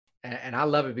And I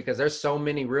love it because there's so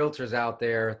many realtors out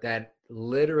there that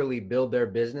literally build their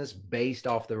business based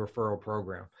off the referral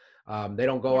program. They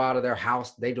don't go out of their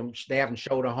house. They haven't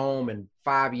showed a home in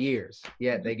 5 years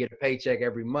yet. They get a paycheck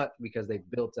every month because they've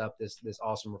built up this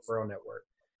awesome referral network.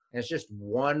 And it's just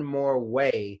one more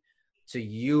way to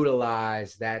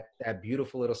utilize that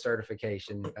beautiful little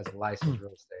certification as a licensed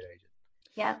real estate agent.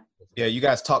 Yeah. Yeah, you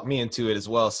guys talked me into it as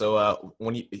well. So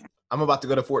I'm about to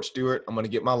go to Fort Stewart. I'm going to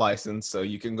get my license, so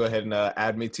you can go ahead and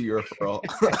add me to your referral.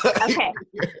 Okay.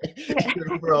 your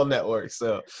referral network.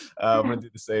 So I'm going to do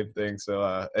the same thing.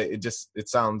 So it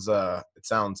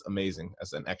sounds amazing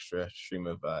as an extra stream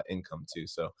of income too.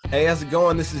 So hey, how's it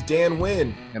going? This is Dan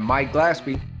Wynn And Mike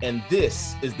Glaspie. and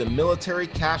this is the Military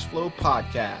Cash Flow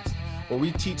Podcast, where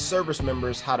we teach service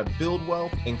members how to build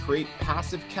wealth and create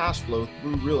passive cash flow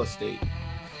through real estate.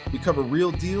 We cover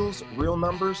real deals, real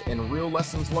numbers, and real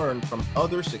lessons learned from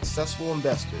other successful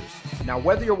investors. Now,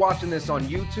 whether you're watching this on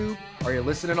YouTube or you're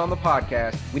listening on the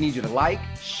podcast, we need you to like,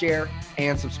 share,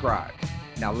 and subscribe.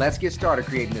 Now, let's get started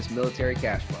creating this military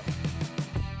cash flow.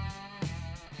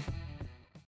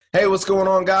 Hey, what's going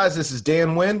on, guys? This is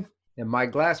Dan Wynn, And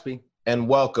Mike Glaspie. and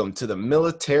welcome to the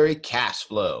Military Cash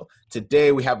Flow.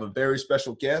 Today, we have a very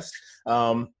special guest.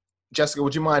 Jessica,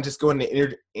 would you mind just going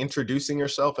to introducing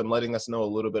yourself and letting us know a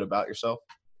little bit about yourself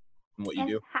and what you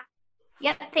do?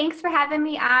 Yep. Thanks for having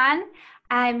me on.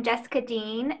 I'm Jessica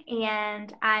Dean,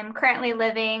 and I'm currently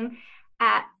living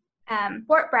at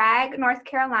Fort Bragg, North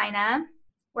Carolina,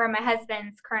 where my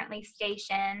husband's currently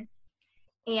stationed.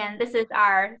 And this is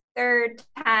our third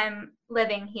time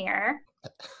living here.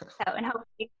 So, and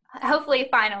hopefully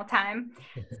final time.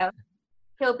 So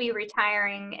he'll be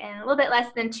retiring in a little bit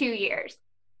less than 2 years.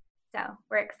 So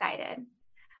we're excited.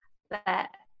 But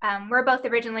we're both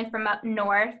originally from up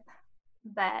north,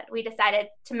 but we decided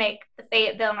to make the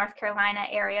Fayetteville, North Carolina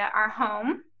area our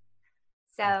home.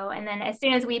 So, and then as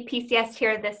soon as we PCS'd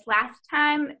here this last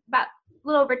time, about a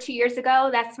little over 2 years ago,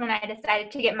 that's when I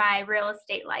decided to get my real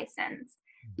estate license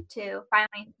to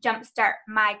finally jumpstart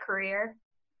my career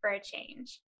for a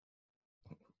change.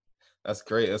 That's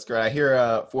great. That's great. I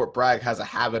hear Fort Bragg has a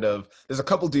habit of, there's a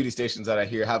couple duty stations that I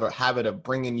hear have a habit of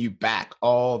bringing you back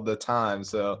all the time.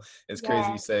 So it's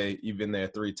crazy you say you've been there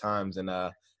 3 times, and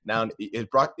now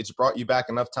it's brought you back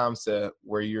enough times to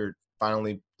where you're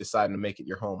finally deciding to make it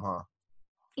your home, huh?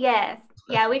 Yes.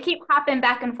 Yeah, we keep hopping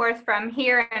back and forth from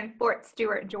here and Fort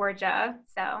Stewart, Georgia.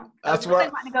 So That's I really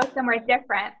want to go somewhere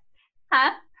different.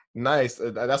 Huh? Nice.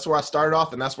 That's where I started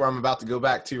off, and that's where I'm about to go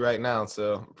back to right now.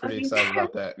 So I'm pretty excited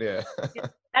about that. Yeah.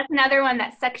 That's another one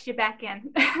that sucks you back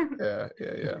in. Yeah.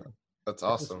 That's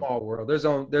awesome. It's a small world. There's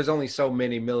only so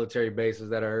many military bases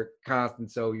that are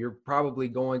constant. So you're probably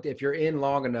going to, if you're in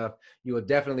long enough, you will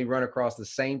definitely run across the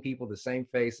same people, the same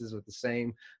faces with the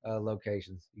same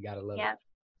locations. You got to love it.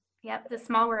 Yep. It's a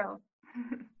small world.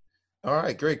 All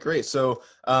right. Great. So,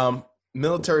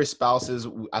 military spouses,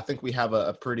 I think we have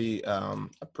a pretty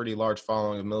large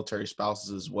following of military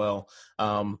spouses as well.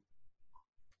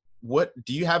 What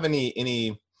do you have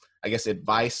any I guess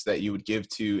advice that you would give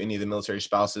to any of the military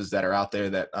spouses that are out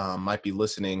there that might be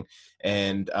listening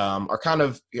and are kind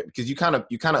of, because you kind of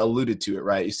alluded to it,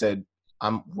 right? You said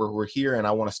we're here and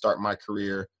I want to start my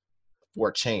career for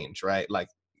a change, right? Like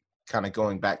kind of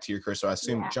going back to your career. So I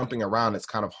assume jumping around, it's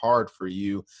kind of hard for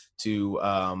you to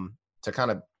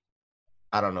kind of,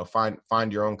 I don't know,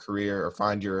 find your own career or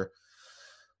find your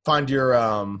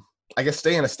I guess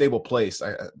stay in a stable place.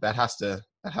 That has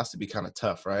to be kind of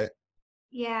tough, right?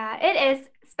 Yeah, it is,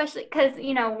 especially because,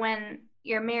 when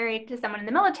you're married to someone in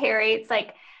the military, it's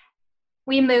like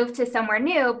we move to somewhere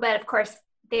new, but of course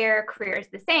their career is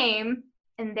the same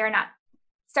and they're not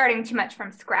starting too much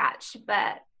from scratch.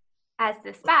 But as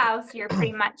the spouse, you're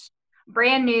pretty much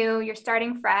brand new, you're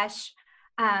starting fresh,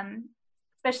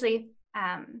 especially,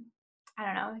 I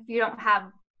don't know, if you don't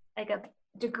have like a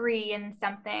degree in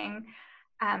something,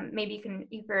 maybe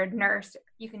if you're a nurse,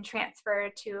 you can transfer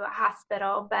to a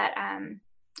hospital. But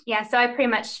so I pretty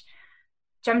much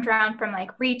jumped around from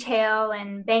like retail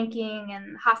and banking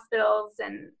and hospitals,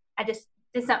 and I just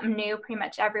did something new pretty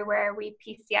much everywhere we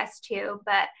PCS to.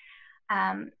 But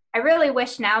I really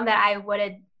wish now that I would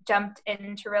have jumped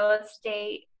into real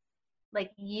estate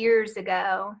like years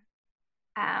ago,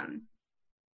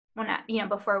 when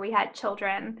before we had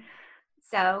children.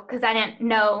 So, because I didn't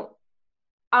know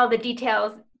all the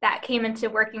details that came into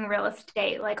working real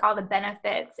estate, like all the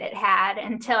benefits it had,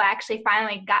 until I actually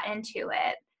finally got into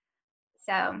it.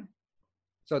 So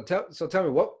tell me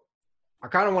what, I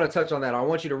kind of want to touch on that. I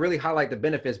want you to really highlight the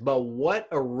benefits, but what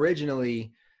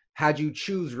originally how'd you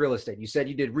choose real estate? You said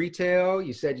you did retail,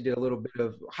 you said you did a little bit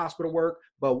of hospital work,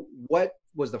 but what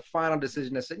was the final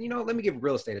decision that said, you know, let me give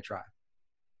real estate a try?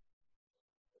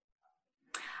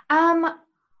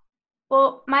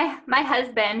 Well, my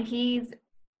husband, he's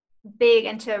big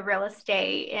into real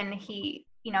estate, and he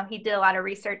did a lot of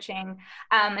researching,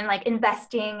 and like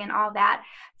investing and all that.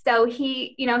 So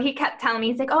he kept telling me,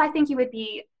 he's like, oh, I think you would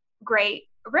be a great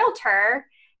realtor.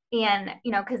 And,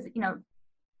 cause,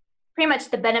 pretty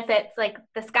much the benefits, like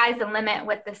the sky's the limit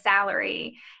with the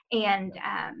salary. And,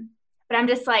 but I'm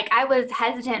just like, I was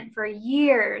hesitant for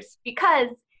years because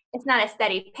it's not a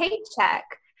steady paycheck.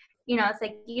 It's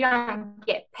like you don't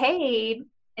get paid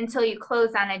until you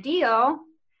close on a deal.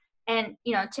 And,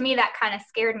 to me, that kind of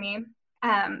scared me.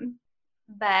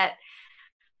 But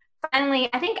finally,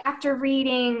 I think after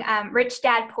reading Rich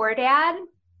Dad, Poor Dad,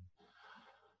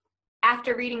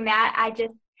 after reading that,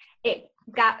 it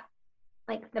got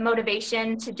like the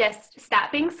motivation to just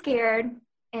stop being scared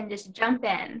and just jump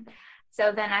in.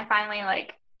 So then I finally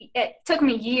it took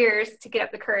me years to get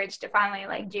up the courage to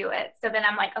finally do it. So then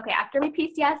I'm like, okay, after my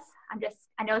PCS,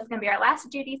 I know it's going to be our last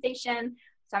duty station.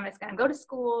 So I'm just going to go to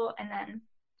school and then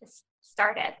just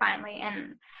start it finally.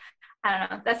 And I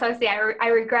don't know. That's what I say. I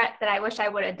regret that. I wish I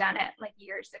would have done it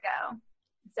years ago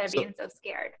instead of being so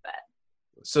scared. But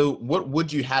so what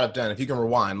would you have done if you can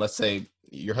rewind? Let's say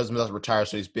your husband doesn't retire,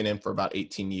 so he's been in for about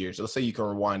 18 years. Let's say you can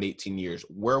rewind 18 years.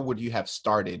 Where would you have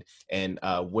started, and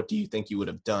what do you think you would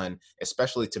have done,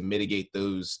 especially to mitigate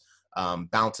those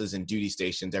bounces in duty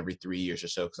stations every 3 years or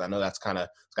so? Because I know it's got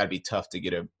to be tough to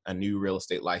get a new real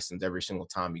estate license every single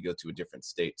time you go to a different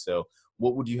state. So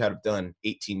what would you have done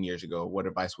 18 years ago? What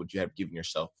advice would you have given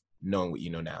yourself knowing what you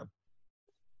know now?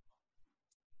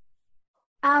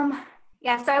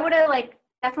 Yeah, so I would have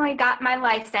definitely got my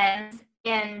license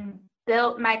and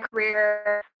built my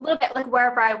career a little bit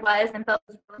wherever I was and built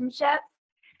relationships.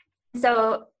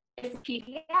 So if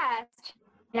PCS,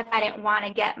 if I didn't want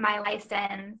to get my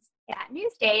license at new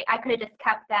state, I could have just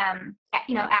kept them,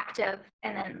 active,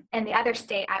 and then in the other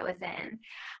state I was in,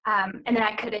 and then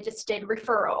I could have just did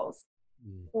referrals,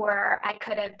 or I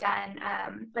could have done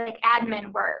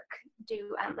admin work,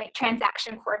 do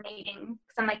transaction coordinating.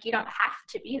 So I'm like, you don't have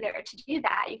to be there to do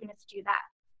that. You can just do that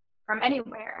from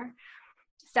anywhere.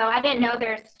 So I didn't know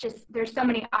there's so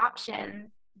many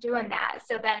options doing that.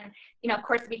 So then, of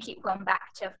course, we keep going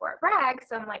back to Fort Bragg.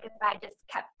 So I'm like, if I just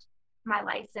kept my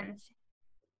license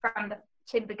from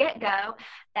the get-go,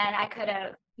 then I could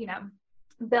have,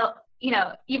 built,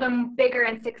 even bigger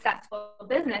and successful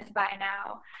business by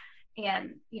now.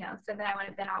 And, so then I would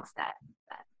have been all set.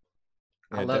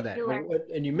 But I love that.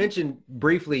 And you mentioned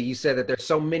briefly, you said that there's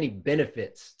so many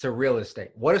benefits to real estate.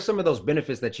 What are some of those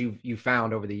benefits that you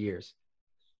found over the years?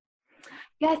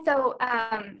 Yeah. So,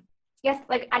 yes,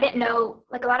 I didn't know,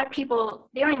 a lot of people,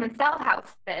 they don't even sell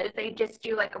houses. They just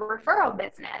do a referral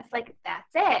business.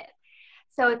 That's it.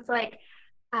 So it's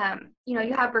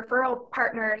you have referral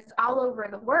partners all over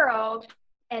the world,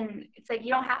 and it's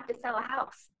you don't have to sell a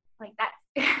house.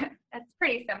 That's, that's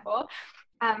pretty simple.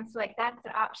 So that's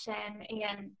an option,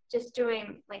 and just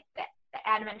doing the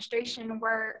administration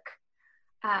work.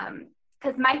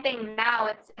 Cause my thing now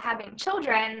is having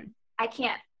children. I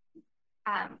can't,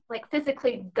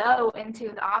 physically go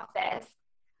into the office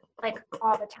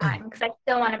all the time, because I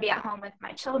still want to be at home with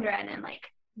my children and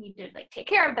need to take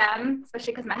care of them,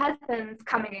 especially because my husband's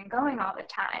coming and going all the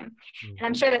time. Mm-hmm. And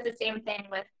I'm sure that's the same thing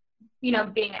with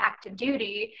being active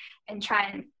duty and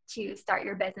trying to start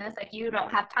your business. You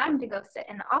don't have time to go sit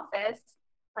in the office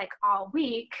all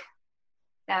week.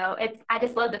 So I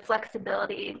just love the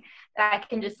flexibility that I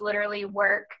can just literally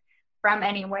work from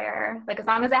anywhere. As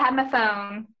long as I have my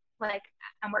phone,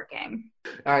 I'm working.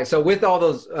 All right. So with all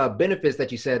those benefits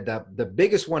that you said, the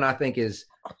biggest one I think is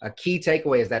a key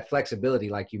takeaway is that flexibility,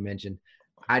 like you mentioned.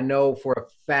 I know for a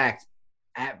fact,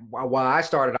 while I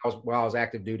started, I was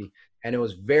active duty, and it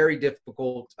was very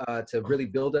difficult to really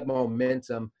build up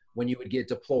momentum when you would get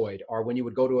deployed or when you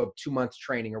would go to a 2-month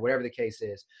training or whatever the case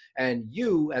is. And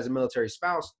you, as a military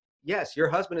spouse, yes, your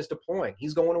husband is deploying.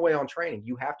 He's going away on training.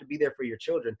 You have to be there for your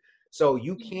children. So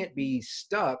you can't be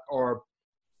stuck, or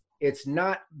it's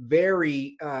not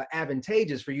very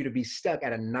advantageous for you to be stuck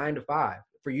at a 9-to-5,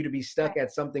 for you to be stuck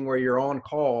at something where you're on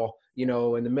call, in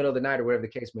the middle of the night or whatever the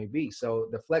case may be. So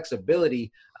the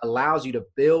flexibility allows you to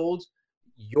build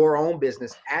your own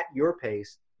business at your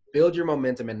pace, build your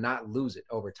momentum, and not lose it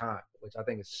over time, which I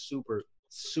think is super,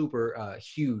 super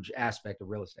huge aspect of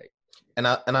real estate. And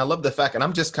I love the fact, and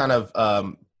I'm just kind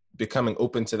of becoming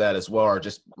open to that as well, or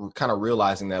just kind of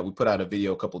realizing that? We put out a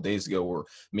video a couple of days ago where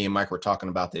me and Mike were talking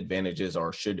about the advantages,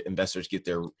 or should investors get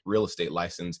their real estate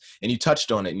license? And you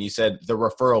touched on it, and you said the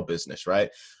referral business,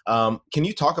 right? Can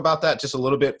you talk about that just a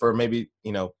little bit for maybe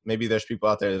there's people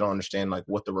out there that don't understand like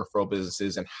what the referral business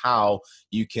is and how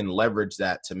you can leverage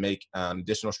that to make an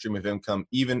additional stream of income,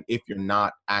 even if you're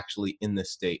not actually in the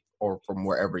state or from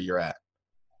wherever you're at?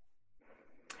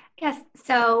 Yes.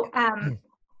 So,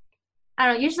 I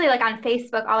don't know, usually like on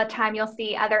Facebook all the time, you'll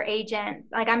see other agents.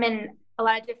 Like I'm in a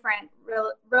lot of different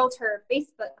realtor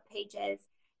Facebook pages,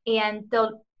 and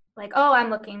they'll like, oh,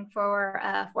 I'm looking for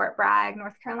a Fort Bragg,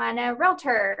 North Carolina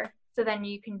realtor. So then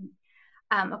you can,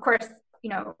 of course,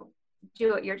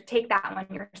 take that one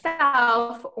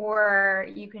yourself, or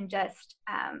you can just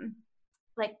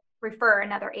like refer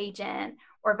another agent,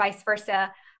 or vice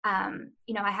versa.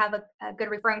 I have a good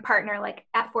referring partner like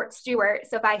at Fort Stewart.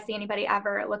 So if I see anybody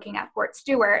ever looking at Fort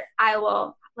Stewart, I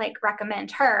will like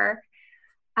recommend her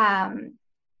and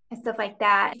stuff like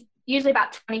that. Usually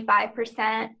about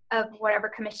 25% of whatever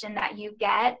commission that you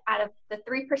get out of the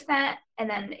 3%. And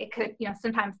then it could,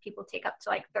 sometimes people take up to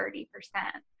like 30%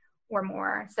 or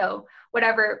more. So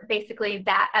whatever basically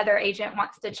that other agent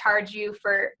wants to charge you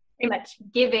for pretty much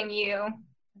giving you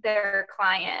their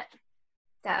client.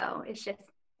 So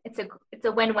it's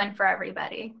a win-win for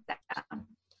everybody.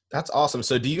 That's awesome.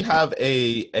 So do you have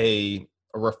a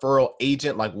referral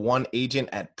agent, like one agent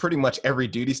at pretty much every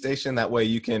duty station? That way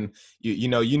you can,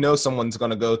 someone's going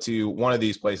to go to one of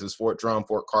these places, Fort Drum,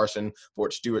 Fort Carson,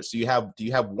 Fort Stewart. So do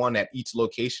you have one at each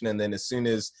location? And then as soon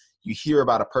as you hear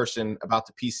about a person about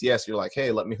the PCS, you're like,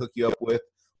 hey, let me hook you up with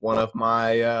one of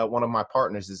my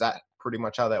partners. Is that pretty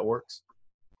much how that works?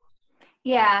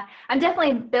 Yeah, I'm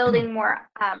definitely building more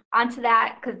onto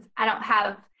that, because I don't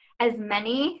have as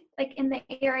many like in the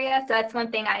area. So that's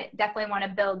one thing I definitely want to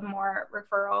build more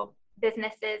referral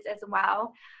businesses as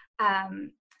well. So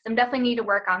I'm definitely need to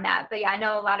work on that. But yeah, I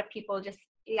know a lot of people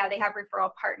they have referral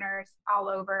partners all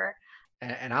over.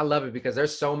 And I love it because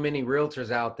there's so many realtors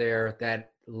out there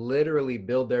that literally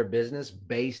build their business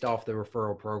based off the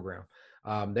referral program.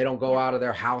 They don't go out of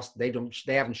their house. They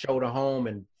haven't showed a home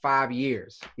in 5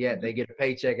 years yet. They get a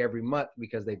paycheck every month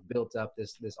because they built up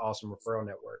this awesome referral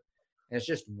network. And it's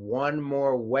just one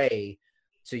more way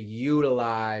to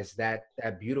utilize that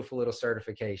beautiful little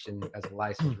certification as a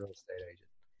licensed real estate agent.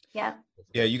 Yeah.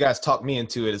 Yeah. You guys talked me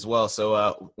into it as well. So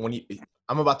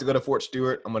I'm about to go to Fort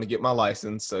Stewart. I'm going to get my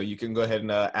license. So you can go ahead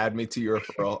and add me to your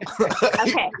referral,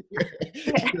 Okay.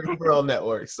 your referral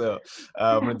network. So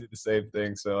I'm going to do the same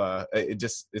thing. So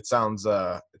it sounds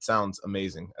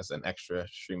amazing as an extra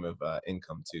stream of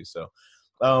income too. So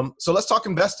let's talk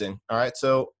investing. All right.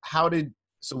 So how did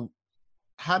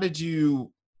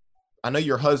you, I know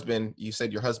you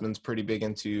said your husband's pretty big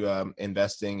into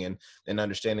investing and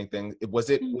understanding things. Was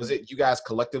it you guys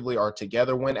collectively or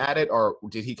together went at it, or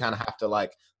did he kind of have to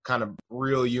kind of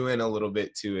reel you in a little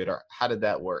bit to it, or how did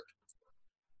that work?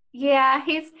 Yeah,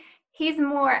 he's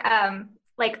more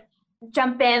like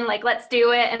jump in, like let's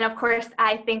do it. And of course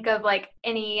I think of like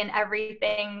any and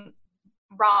everything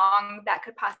wrong that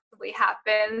could possibly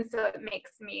happen. So it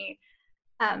makes me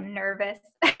nervous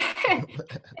and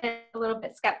a little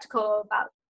bit skeptical about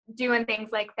doing things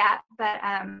like that. But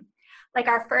like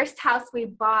our first house we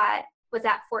bought was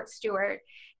at Fort Stewart,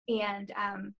 and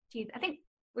I think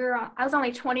I was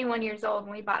only 21 years old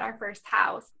when we bought our first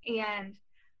house, and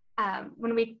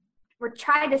when we were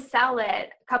trying to sell it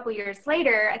a couple years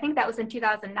later, I think that was in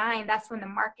 2009, that's when the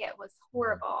market was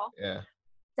horrible. Yeah.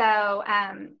 So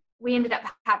we ended up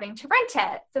having to rent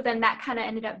it. So then that kind of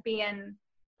ended up being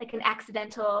like an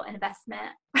accidental investment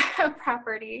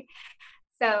property.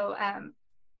 So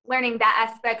learning that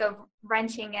aspect of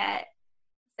renting it.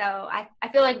 So I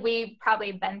feel like we've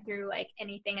probably been through like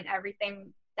anything and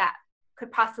everything that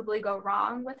could possibly go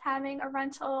wrong with having a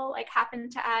rental like happen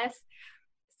to us.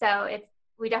 So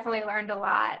we definitely learned a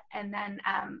lot. And then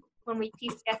when we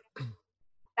pieced it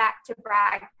back to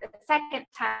Bragg the second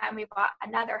time, we bought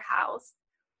another house,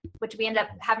 which we ended up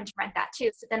having to rent that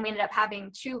too. So then we ended up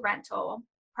having 2 rental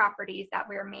properties that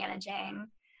we were managing.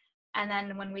 And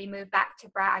then when we moved back to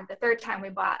Bragg the third time, we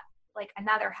bought like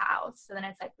another house. So then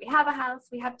it's like we have a house,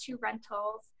 we have 2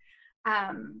 rentals.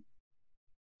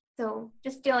 So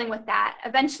just dealing with that.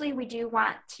 Eventually we do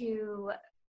want to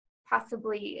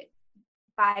possibly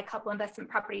buy a couple investment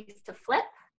properties to flip.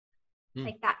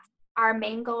 Like that's our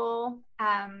main goal.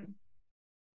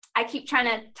 I keep trying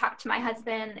to talk to my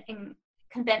husband and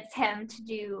convince him to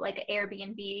do like an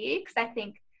Airbnb, because I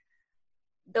think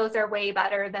those are way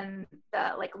better than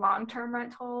the like long-term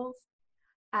rentals.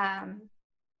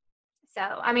 So,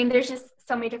 I mean, there's just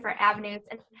so many different avenues.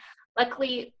 And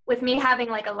luckily, with me having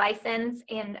like a license,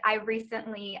 and I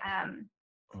recently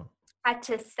had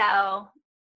to sell,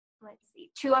 let's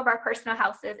see, 2 of our personal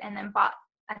houses and then bought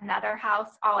another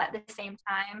house all at the same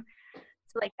time.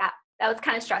 So like that was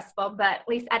kind of stressful, but at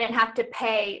least I didn't have to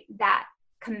pay that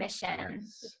commission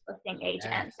to the listing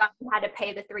agent. So I had to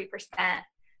pay the 3%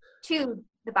 to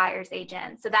the buyer's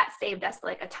agent. So that saved us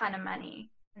like a ton of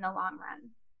money in the long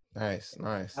run. Nice.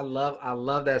 I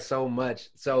love that so much.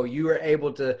 So you were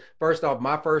able to, first off,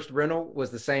 my first rental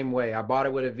was the same way. I bought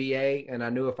it with a VA, and I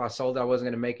knew if I sold it, I wasn't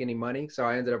going to make any money. So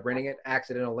I ended up renting it,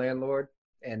 accidental landlord,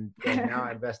 and now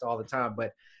I invest all the time.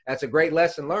 But that's a great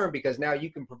lesson learned, because now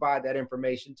you can provide that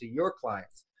information to your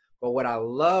clients. But what I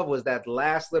love was that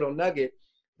last little nugget,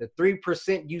 the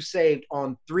 3% you saved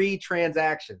on 3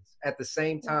 transactions at the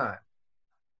same time.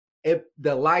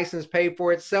 The license paid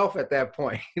for itself at that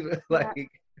point.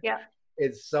 Yeah.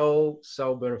 It's so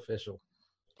beneficial.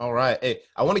 All right. Hey,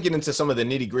 I want to get into some of the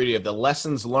nitty gritty of the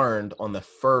lessons learned on that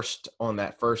first,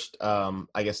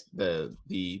 I guess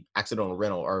the accidental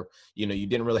rental, or, you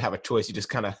didn't really have a choice. You just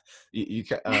kind of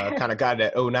got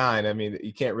it at 09. I mean,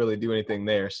 you can't really do anything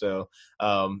there. So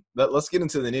let's get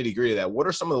into the nitty gritty of that. What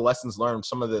are some of the lessons learned?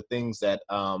 Some of the things that,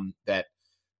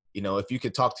 if you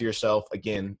could talk to yourself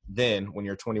again, then when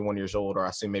you're 21 years old, or I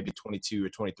assume maybe 22 or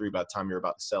 23 by the time you're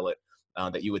about to sell it,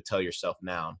 that you would tell yourself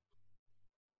now?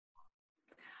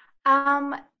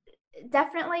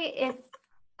 Definitely, if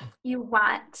you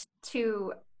want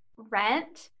to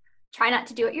rent, try not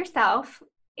to do it yourself.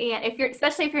 And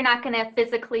especially if you're not going to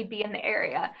physically be in the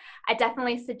area, I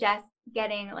definitely suggest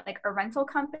getting like a rental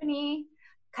company,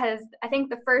 because I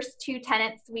think the first 2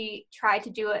 tenants, we tried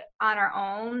to do it on our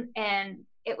own, and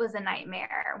it was a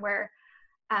nightmare where,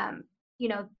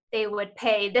 they would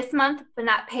pay this month, but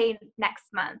not pay next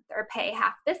month, or pay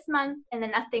half this month and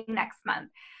then nothing next month.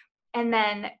 And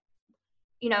then,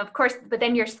 of course, but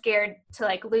then you're scared to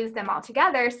like lose them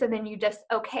altogether. So then you just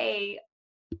okay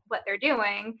what they're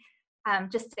doing,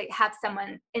 just to have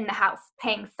someone in the house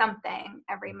paying something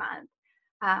every month.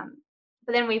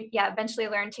 But then we eventually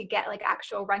learned to get like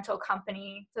actual rental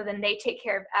company. So then they take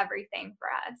care of everything for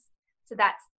us. So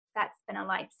that's been a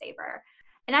lifesaver.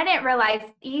 And I didn't realize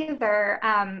either,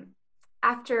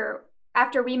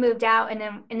 after we moved out and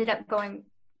then ended up going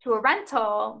to a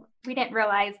rental, we didn't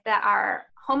realize that our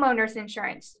homeowner's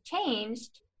insurance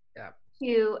changed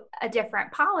to a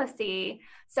different policy.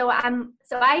 So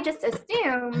I just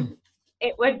assumed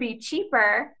it would be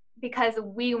cheaper because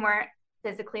we weren't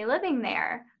physically living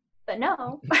there. But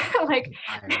no, like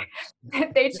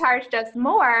they charged us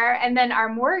more, and then our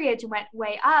mortgage went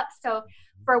way up. So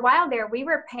for a while there, we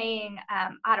were paying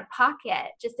out of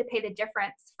pocket just to pay the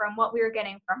difference from what we were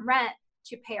getting from rent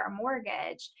to pay our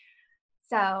mortgage.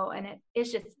 So, and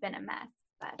it's just been a mess.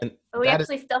 But we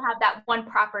actually still have that one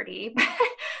property.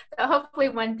 So hopefully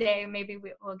one day maybe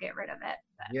we'll get rid of it.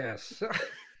 But. Yes.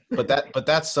 but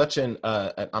that's such an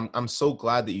I'm so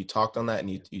glad that you talked on that and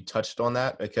you touched on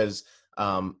that, because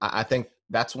I think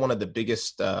that's one of the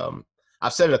biggest,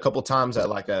 I've said it a couple times, that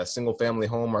like a single family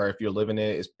home, or if you're living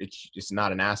in it, it's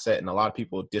not an asset. And a lot of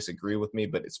people disagree with me,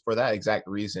 but it's for that exact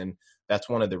reason. That's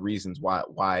one of the reasons why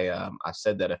I've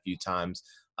said that a few times,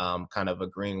 kind of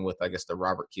agreeing with, I guess, the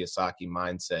Robert Kiyosaki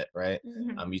mindset, right?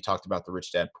 Mm-hmm. You talked about the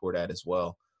Rich Dad Poor Dad as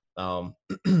well. I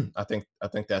think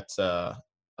that's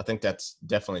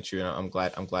definitely true. And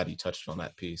I'm glad you touched on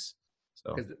that piece.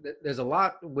 So there's a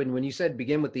lot when you said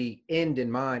begin with the end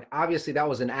in mind. Obviously, that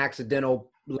was an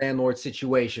accidental landlord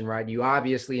situation, right? You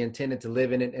obviously intended to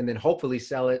live in it and then hopefully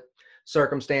sell it.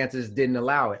 Circumstances didn't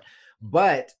allow it.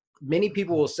 But many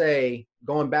people will say,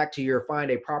 going back to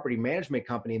find a property management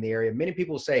company in the area, many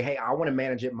people will say, hey, I want to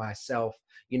manage it myself,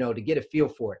 to get a feel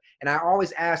for it. And I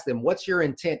always ask them, what's your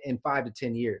intent in 5 to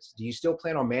 10 years? Do you still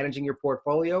plan on managing your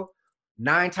portfolio?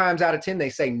 9 times out of 10,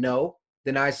 they say no.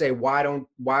 Then I say,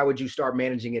 why would you start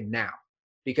managing it now?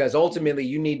 Because ultimately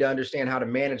you need to understand how to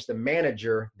manage the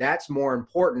manager. That's more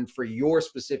important for your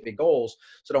specific goals.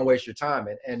 So don't waste your time.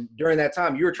 And during that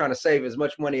time, you were trying to save as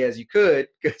much money as you could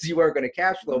because you weren't going to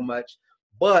cash flow much.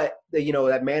 But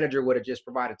that manager would have just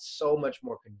provided so much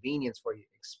more convenience for you,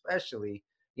 especially,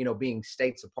 being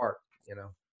states apart,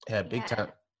 Yeah, big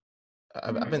time.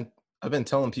 I've been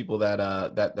telling people that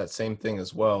that same thing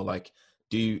as well. Like,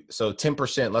 so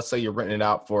 10%, let's say you're renting it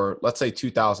out for, let's say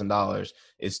 $2,000,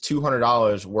 is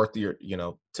 $200 worth of your,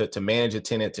 to manage a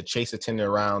tenant, to chase a tenant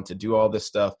around, to do all this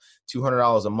stuff,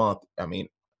 $200 a month. I mean,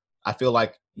 I feel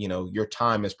like, your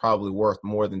time is probably worth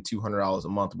more than $200 a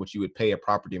month, which you would pay a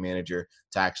property manager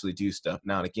to actually do stuff.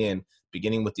 Now, and again,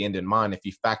 beginning with the end in mind, if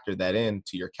you factor that in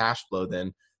to your cash flow,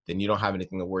 then then you don't have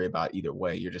anything to worry about either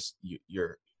way.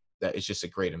 You're that it's just a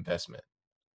great investment.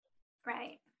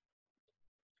 Right.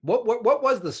 What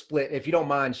was the split, if you don't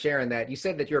mind sharing that? You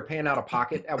said that you were paying out of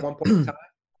pocket at one point in time.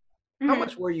 How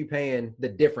much were you paying, the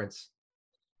difference?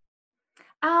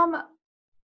 But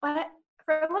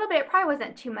for a little bit, it probably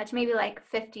wasn't too much, maybe like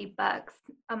 $50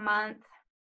 a month.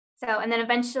 So, and then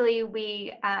eventually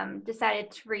we decided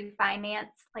to refinance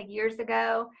like years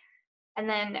ago. And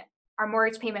then our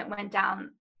mortgage payment went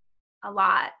down a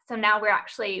lot. So now we're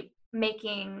actually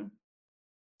making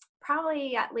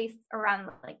probably at least around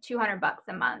like $200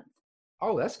 a month.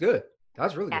 Oh, that's good.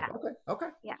 That's really Yeah. good. Okay.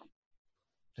 Yeah.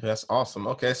 That's awesome.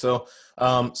 Okay. So,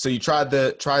 so you tried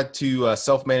to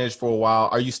self-manage for a while.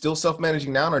 Are you still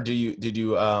self-managing now, or did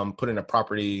you put in a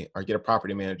property or get a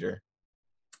property manager?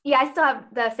 Yeah, I still have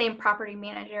the same property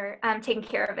manager taking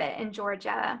care of it in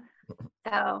Georgia.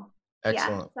 So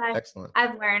Excellent. yeah, so Excellent.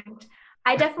 I've learned.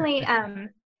 I definitely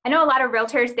I know a lot of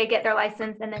realtors, they get their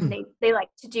license and then they like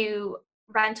to do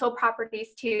rental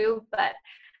properties too, but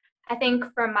I think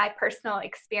from my personal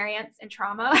experience and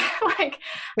trauma, like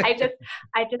I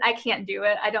can't do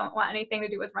it. I don't want anything to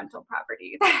do with rental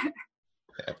properties.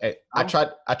 Hey, I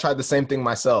tried the same thing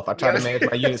myself. I tried to manage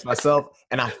my units myself,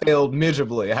 and I failed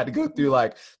miserably. I had to go through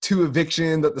like 2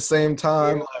 evictions at the same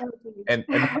time, and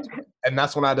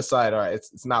that's when I decided, all right,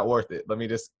 it's not worth it. Let me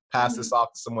just pass this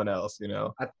off to someone else. You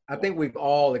know. I think we've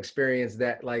all experienced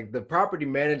that. Like the property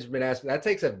management aspect, that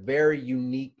takes a very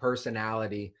unique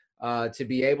personality to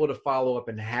be able to follow up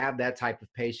and have that type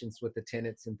of patience with the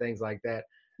tenants and things like that.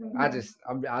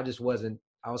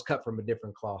 I was cut from a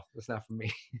different cloth. It's not for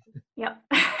me. Yep.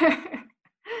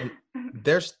 And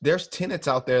there's tenants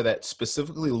out there that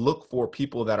specifically look for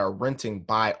people that are renting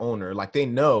by owner. Like they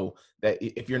know that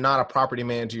if you're not a property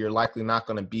manager, you're likely not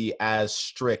going to be as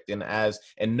strict and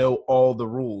know all the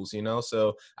rules, you know?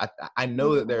 So I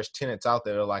know that there's tenants out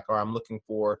there that are like, oh, I'm looking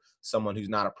for someone who's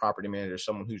not a property manager,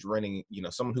 someone who's renting, you know,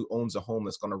 someone who owns a home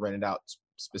that's going to rent it out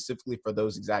specifically for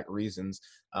those exact reasons.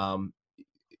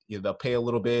 They'll pay a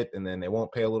little bit and then they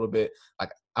won't pay a little bit.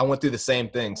 Like I went through the same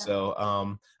thing. So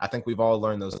I think we've all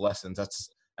learned those lessons. That's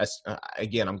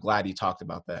again, I'm glad you talked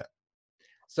about that.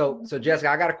 So Jessica,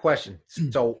 I got a question.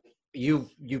 So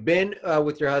you've been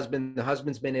with your husband. The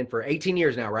husband's been in for 18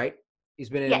 years now, right? He's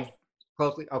been in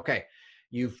closely. Okay.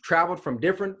 You've traveled from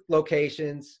different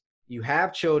locations. You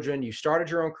have children. You started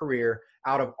your own career.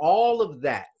 Out of all of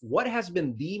that, what has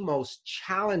been the most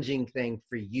challenging thing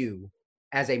for you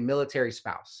as a military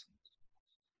spouse?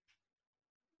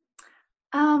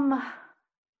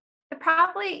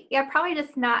 Probably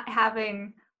just not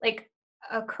having like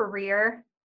a career,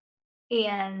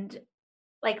 and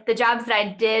like the jobs that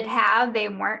I did have, they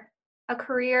weren't a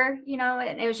career, you know,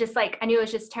 and it was just like, I knew it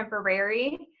was just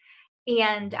temporary.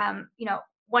 And, you know,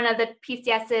 one of the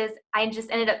PCSs, I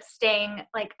just ended up staying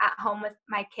like at home with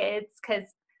my kids because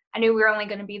I knew we were only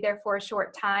going to be there for a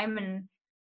short time. And,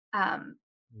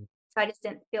 so I just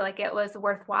didn't feel like it was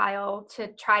worthwhile to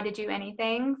try to do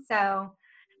anything. So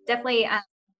definitely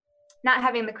not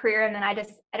having the career, and then I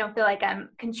don't feel like I'm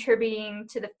contributing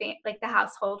to the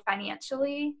household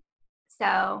financially.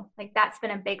 So like that's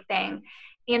been a big thing.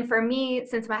 And for me,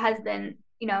 since my husband,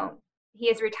 you know, he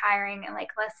is retiring in like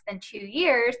less than 2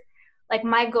 years, like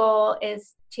my goal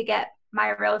is to get my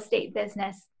real estate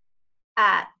business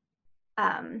at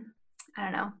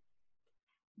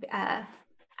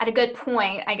at a good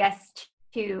point, I guess,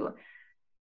 to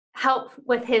help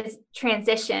with his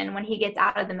transition when he gets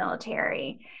out of the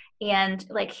military. And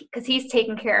like, because he's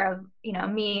taken care of, you know,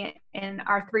 me and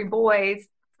our 3 boys,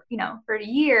 you know, for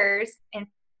years, and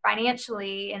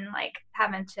financially, and like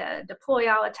having to deploy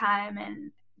all the time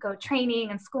and go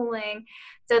training and schooling.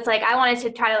 So it's like I wanted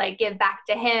to try to like give back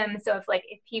to him. So if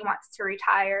he wants to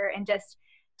retire and just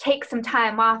take some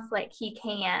time off, like he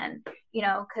can, you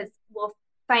know, because we'll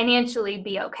financially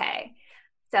be okay.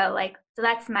 So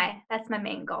that's my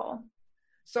main goal.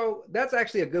 So that's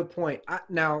actually a good point.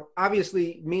 Now,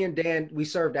 obviously, me and Dan, we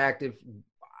served active,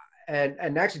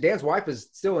 and actually Dan's wife is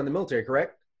still in the military,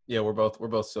 correct? Yeah, we're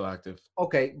both still active.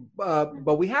 Okay,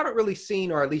 but we haven't really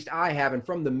seen, or at least I haven't,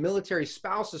 from the military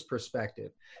spouse's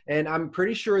perspective. And I'm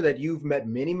pretty sure that you've met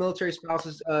many military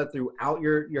spouses throughout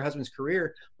your husband's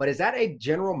career. But is that a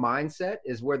general mindset?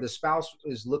 Is where the spouse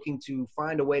is looking to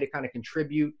find a way to kind of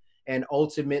contribute and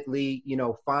ultimately, you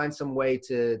know, find some way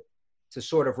to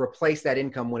sort of replace that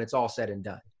income when it's all said and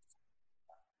done?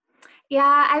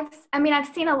 Yeah, I've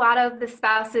seen a lot of the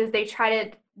spouses, they try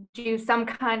to do some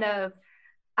kind of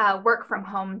work from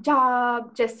home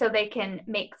job just so they can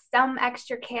make some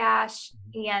extra cash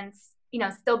and, you know,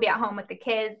 still be at home with the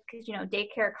kids because, you know,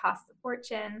 daycare costs a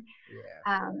fortune.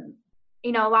 Yeah.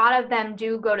 you know, a lot of them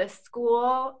do go to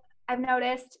school, I've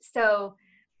noticed. So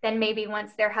then maybe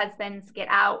once their husbands get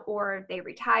out or they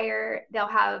retire, they'll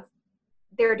have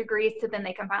their degrees, so then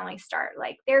they can finally start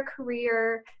like their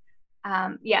career.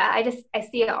 Yeah, I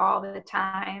see it all the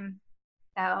time.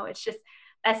 So it's just,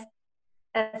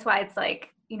 that's why it's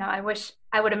like, you know, I wish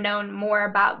I would have known more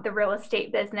about the real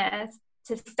estate business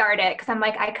to start it, because I'm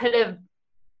like, I could have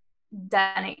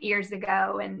done it years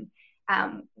ago and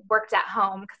worked at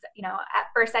home. Because, you know, at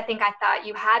first I think I thought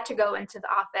you had to go into the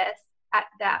office at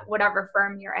that whatever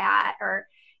firm you're at, or,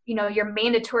 you know, you're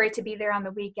mandatory to be there on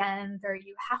the weekends, or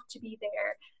you have to be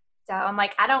there. So I'm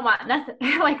like, I don't want nothing,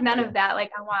 like none of that.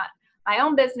 Like, I want my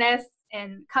own business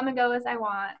and come and go as I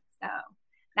want. So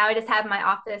now I just have my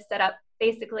office set up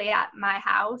basically at my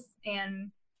house,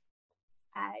 and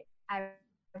I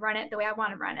run it the way I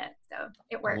want to run it. So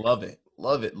it works. Love it.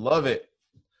 Love it. Love it.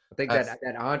 I think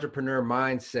that entrepreneur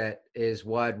mindset is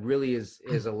what really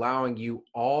is allowing you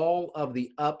all of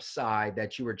the upside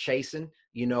that you were chasing,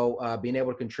 you know, being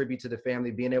able to contribute to the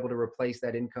family, being able to replace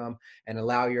that income and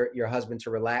allow your husband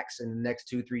to relax in the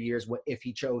next 2-3 years if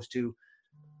he chose to.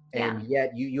 And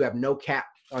yet you have no cap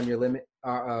on your limit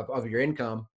of your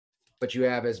income, but you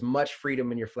have as much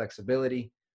freedom in your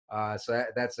flexibility. So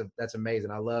that's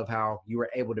amazing. I love how you were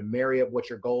able to marry up what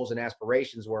your goals and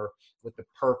aspirations were with the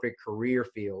perfect career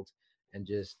field and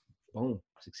just boom,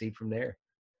 succeed from there.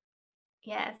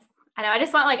 Yes. I know. I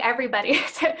just want like everybody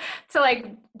to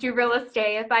like do real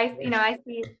estate. If I, you know, I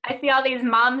see all these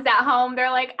moms at home,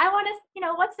 they're like, I want to, you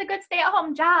know, what's a good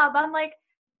stay-at-home job? I'm like,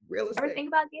 real estate. Ever think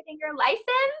about getting your license?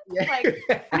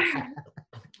 Yeah.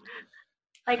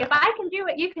 Like if I can do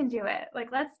it, you can do it.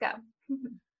 Like, let's go.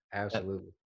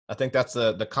 Absolutely. I think that's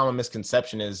the common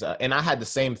misconception is, and I had the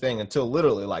same thing until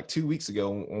literally like 2 weeks ago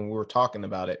when we were talking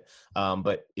about it.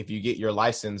 But if you get your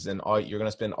license, and you're going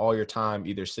to spend all your time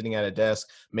either sitting at a desk,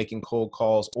 making cold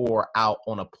calls, or out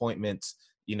on appointments,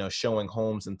 you know, showing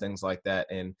homes and things like that.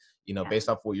 And, you know, based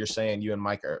off what you're saying, you and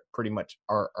Mike are pretty much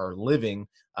are living.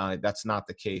 That's not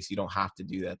the case. You don't have to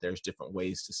do that. There's different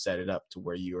ways to set it up to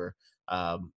where you're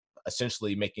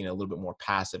essentially making it a little bit more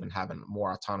passive and having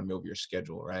more autonomy over your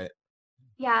schedule, right?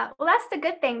 Yeah, well, that's the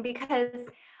good thing, because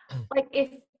like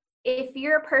if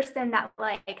you're a person that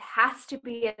like has to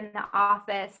be in the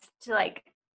office to like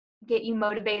get you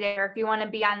motivated, or if you want to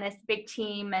be on this big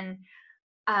team and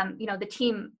you know, the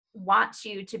team wants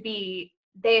you to be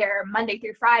there Monday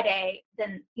through Friday,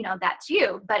 then, you know, that's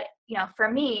you. But, you know, for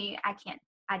me,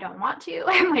 I don't want to.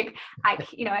 I'm like, I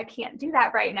can't do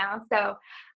that right now. So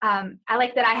I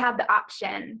like that I have the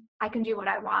option. I can do what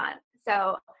I want.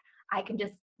 So I can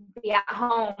just be at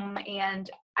home, and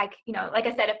you know, like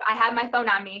I said, if I have my phone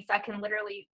on me, so I can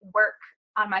literally work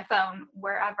on my phone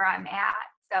wherever I'm at.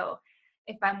 So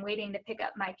if I'm waiting to pick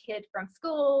up my kid from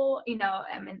school, you know,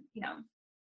 you know,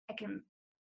 I can,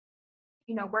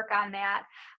 you know, work on that.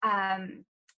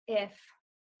 If,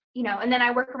 you know, and then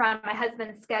I work around my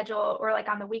husband's schedule, or like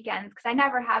on the weekends, because I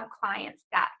never have clients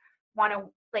that want to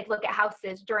like look at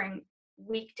houses during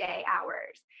weekday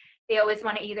hours. They always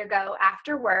want to either go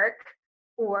after work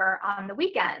or on the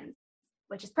weekends,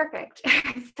 which is perfect.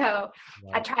 So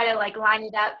I try to like line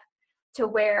it up to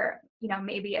where, you know,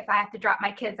 maybe if I have to drop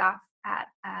my kids off at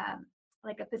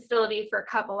like a facility for a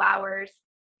couple hours,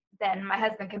 then my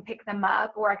husband can pick them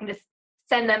up, or I can just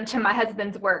send them to my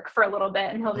husband's work for a little bit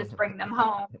and he'll just bring them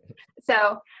home.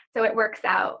 So it works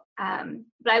out.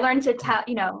 But I learned to tell,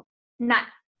 you know, not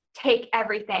take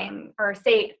everything or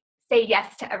say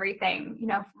yes to everything, you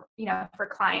know, for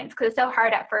clients. Cause it's so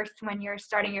hard at first when you're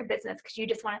starting your business, cause you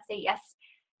just want to say yes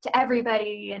to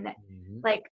everybody. And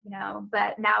like, you know,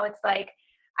 but now it's like,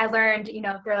 I learned, you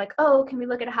know, if they're like, oh, can we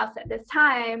look at a house at this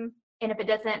time? And if it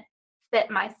doesn't fit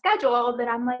my schedule, then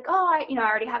I'm like, oh, I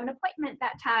already have an appointment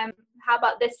that time. How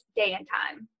about this day and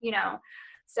time, you know?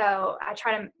 So I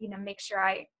try to, you know, make sure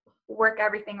I work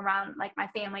everything around like my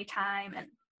family time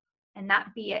and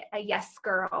not be a yes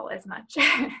girl as much.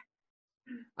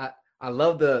 I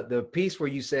love the piece where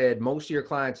you said most of your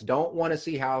clients don't want to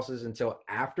see houses until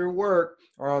after work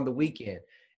or on the weekend.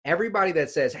 Everybody that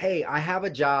says, hey, I have a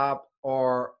job,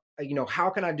 or, you know, how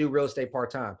can I do real estate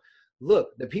part-time?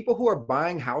 Look, the people who are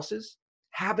buying houses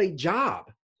have a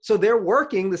job. So they're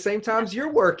working the same times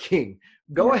you're working.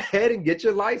 Go ahead and get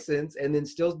your license and then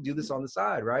still do this on the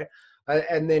side, right?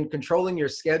 And then controlling your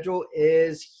schedule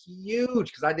is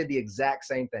huge, because I did the exact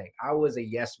same thing. I was a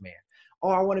yes man. Oh,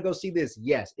 I want to go see this.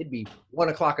 Yes, it'd be 1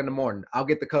 o'clock in the morning. I'll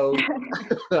get the code.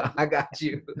 I got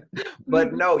you.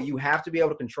 But no, you have to be able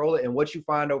to control it. And what you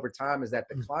find over time is that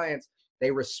the clients, they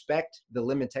respect the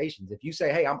limitations. If you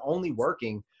say, hey, I'm only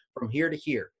working from here to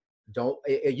here,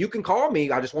 You can call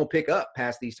me, I just won't pick up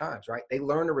past these times, right? They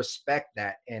learn to respect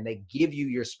that, and they give you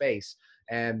your space,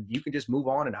 and you can just move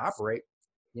on and operate,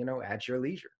 at your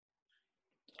leisure.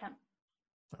 Yeah.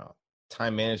 Oh,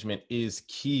 time management is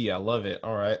key. I love it.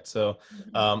 All right. So,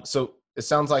 so it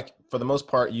sounds like for the most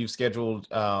part, you've scheduled,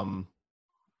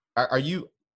 are you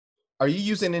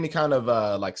using any kind of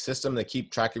like system to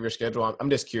keep track of your schedule? I'm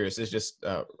just curious. It's just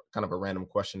kind of a random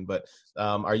question, but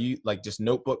are you like just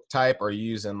notebook type? Or are you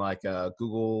using like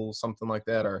Google, something like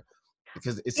that? Or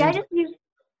because it seems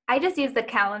I just use the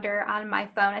calendar on my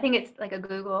phone. I think it's like a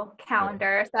Google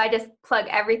Calendar. Yeah. So I just plug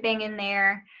everything in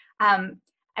there. And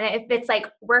if it's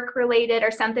like work related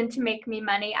or something to make me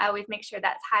money, I always make sure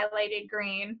that's highlighted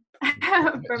green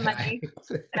for money.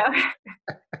 So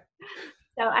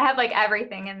I have like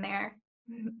everything in there.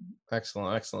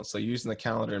 Excellent. Excellent. So using the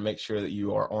calendar to make sure that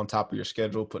you are on top of your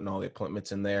schedule, putting all the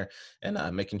appointments in there, and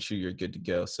making sure you're good to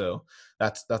go. So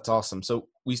that's awesome. So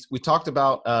we talked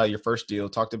about your first deal,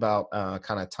 talked about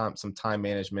kind of some time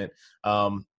management.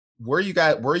 Where are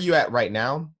you at right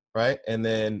now? Right. And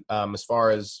then as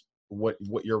far as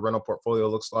what your rental portfolio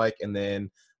looks like, and then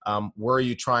where are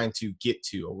you trying to get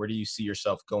to, or where do you see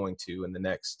yourself going to in the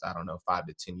next, I don't know, 5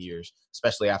 to 10 years,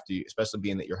 especially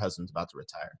being that your husband's about to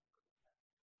retire?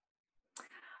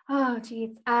 Oh,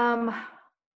 geez.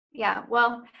 Yeah,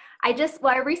 well, I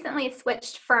recently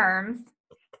switched firms,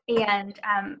 and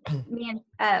me and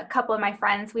a couple of my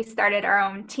friends, we started our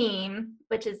own team,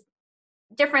 which is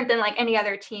different than like any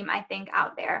other team, I think,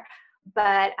 out there.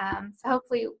 But so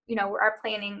hopefully, our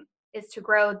planning is to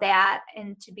grow that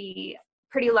and to be a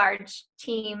pretty large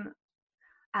team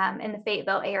in the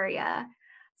Fayetteville area.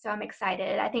 So I'm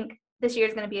excited. I think this year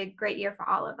is going to be a great year for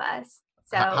all of us.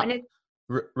 So, and it's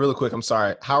Really quick, I'm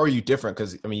sorry. How are you different?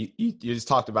 Because I mean, you just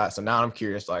talked about it, so now I'm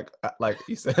curious. Like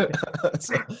you said,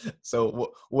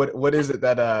 so what is it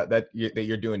that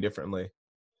you're doing differently?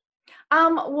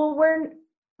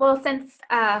 Well, since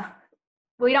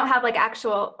we don't have like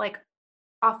actual like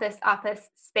office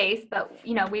space, but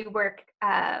we work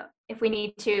if we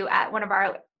need to at one of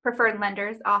our preferred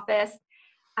lenders' office.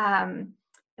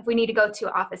 If we need to go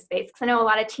to office space, because I know a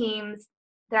lot of teams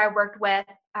that I worked with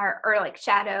or like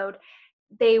shadowed,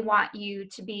 they want you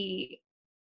to be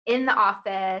in the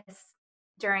office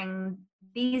during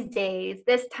these days,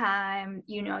 this time,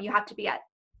 you have to be at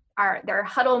their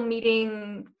huddle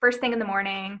meeting first thing in the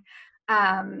morning.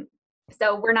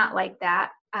 So we're not like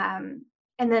that. And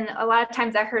then a lot of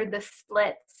times I heard the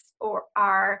splits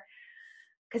are,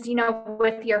 because,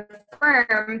 with your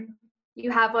firm,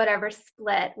 you have whatever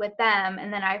split with them.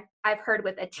 And then I've heard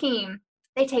with a team,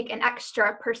 they take an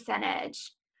extra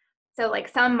percentage. So like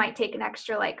some might take an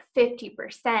extra like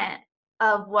 50%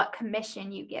 of what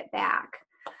commission you get back.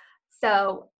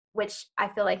 So, which I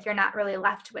feel like you're not really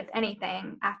left with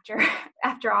anything after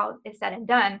all is said and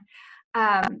done.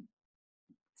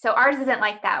 So ours isn't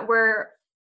like that. So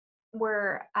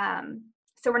we're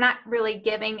not really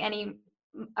giving any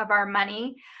of our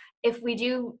money. If we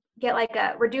do get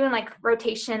we're doing like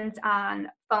rotations on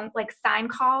phone, like sign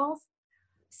calls.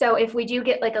 So if we do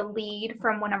get like a lead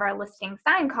from one of our listing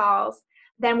sign calls,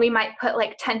 then we might put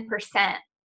like 10%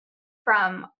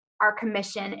 from our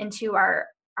commission into our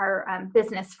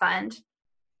business fund.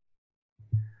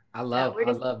 I love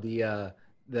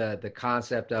the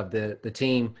concept of the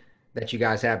team that you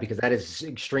guys have, because that is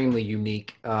extremely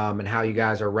unique, and how you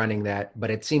guys are running that.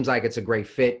 But it seems like it's a great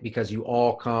fit because you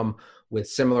all come with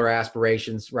similar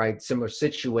aspirations, right? Similar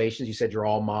situations. You said you're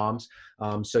all moms.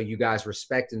 So you guys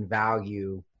respect and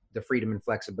value the freedom and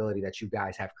flexibility that you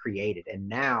guys have created. And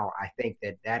now I think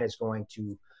that is going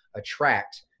to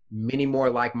attract many more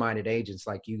like-minded agents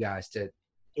like you guys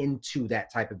into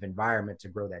that type of environment to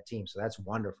grow that team. So that's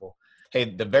wonderful.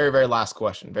 Hey, the very, very last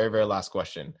question,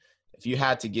 if you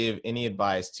had to give any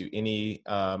advice to any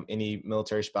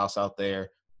military spouse out there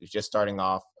who's just starting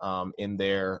off in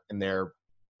their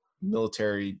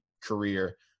military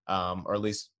career, or at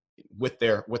least with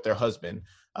their husband,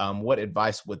 what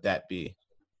advice would that be?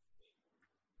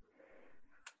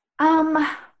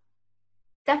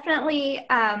 Definitely,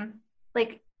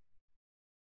 like,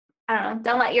 I don't know,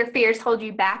 don't let your fears hold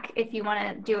you back if you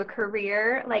want to do a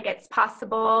career. Like, it's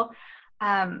possible.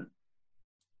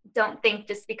 Don't think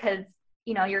just because,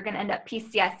 you're going to end up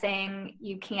PCSing,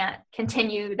 you can't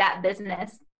continue that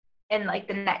business in like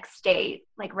the next state,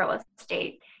 like real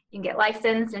estate. You can get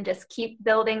licensed and just keep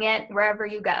building it wherever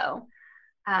you go.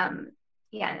 And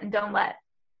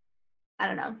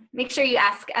make sure you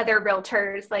ask other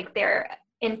realtors, like their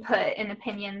input and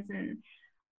opinions and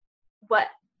what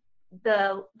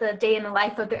the day in the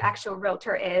life of the actual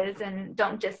realtor is, and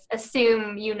don't just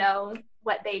assume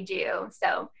what they do.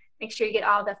 So make sure you get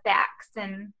all the facts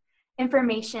and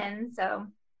information. So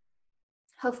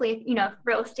hopefully, you know, if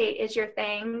real estate is your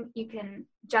thing, you can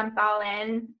jump all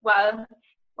in while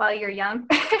you're young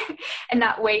and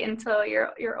not wait until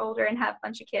you're older and have a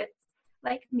bunch of kids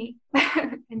like me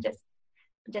and just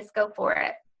go for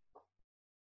it.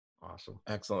 Awesome.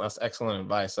 Excellent. That's excellent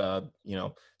advice. You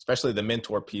know, especially the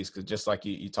mentor piece, because just like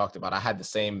you talked about, I had the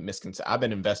same misconception. I've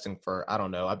been investing for, I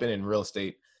don't know, I've been in real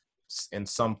estate in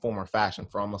some form or fashion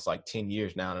for almost like 10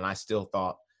 years now. And I still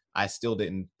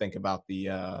didn't think about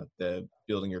the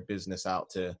building your business out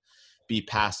to be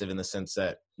passive in the sense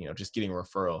that, you know, just getting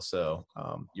referrals. So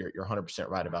you're 100%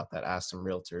 right about that. Ask some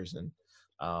realtors and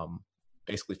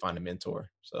basically find a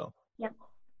mentor. So, yep.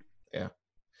 Yeah.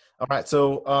 All right.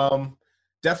 So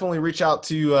definitely reach out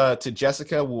to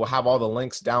Jessica. We'll have all the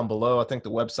links down below. I think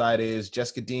the website is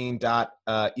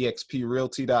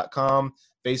jessicadean.exprealty.com,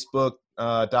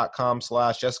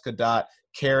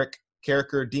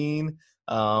 facebook.com/jessica.carricker-dean.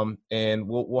 And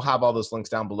we'll have all those links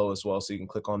down below as well, so you can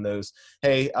click on those.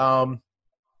 Hey,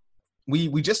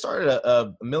 we just started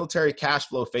a military cash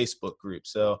flow Facebook group,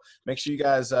 so make sure you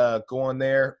guys go on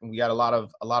there. We got a lot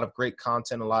of great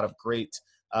content, a lot of great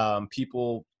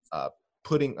people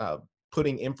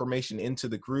putting information into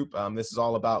the group. This is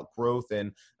all about growth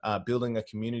and building a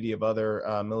community of other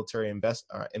military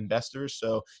investors.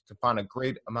 So you can find a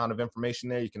great amount of information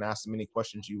there. You can ask them any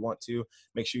questions you want to.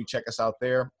 Make sure you check us out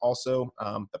there. Also,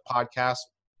 the podcast,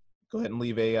 go ahead and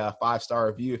leave a 5-star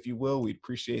review if you will. We'd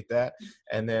appreciate that.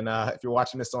 And then if you're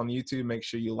watching this on YouTube, make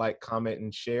sure you like, comment,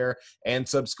 and share, and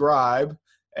subscribe.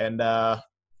 And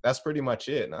that's pretty much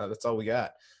it. That's all we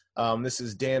got. This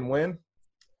is Dan Wynn.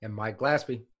 And Mike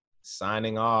Glaspie.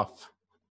 Signing off.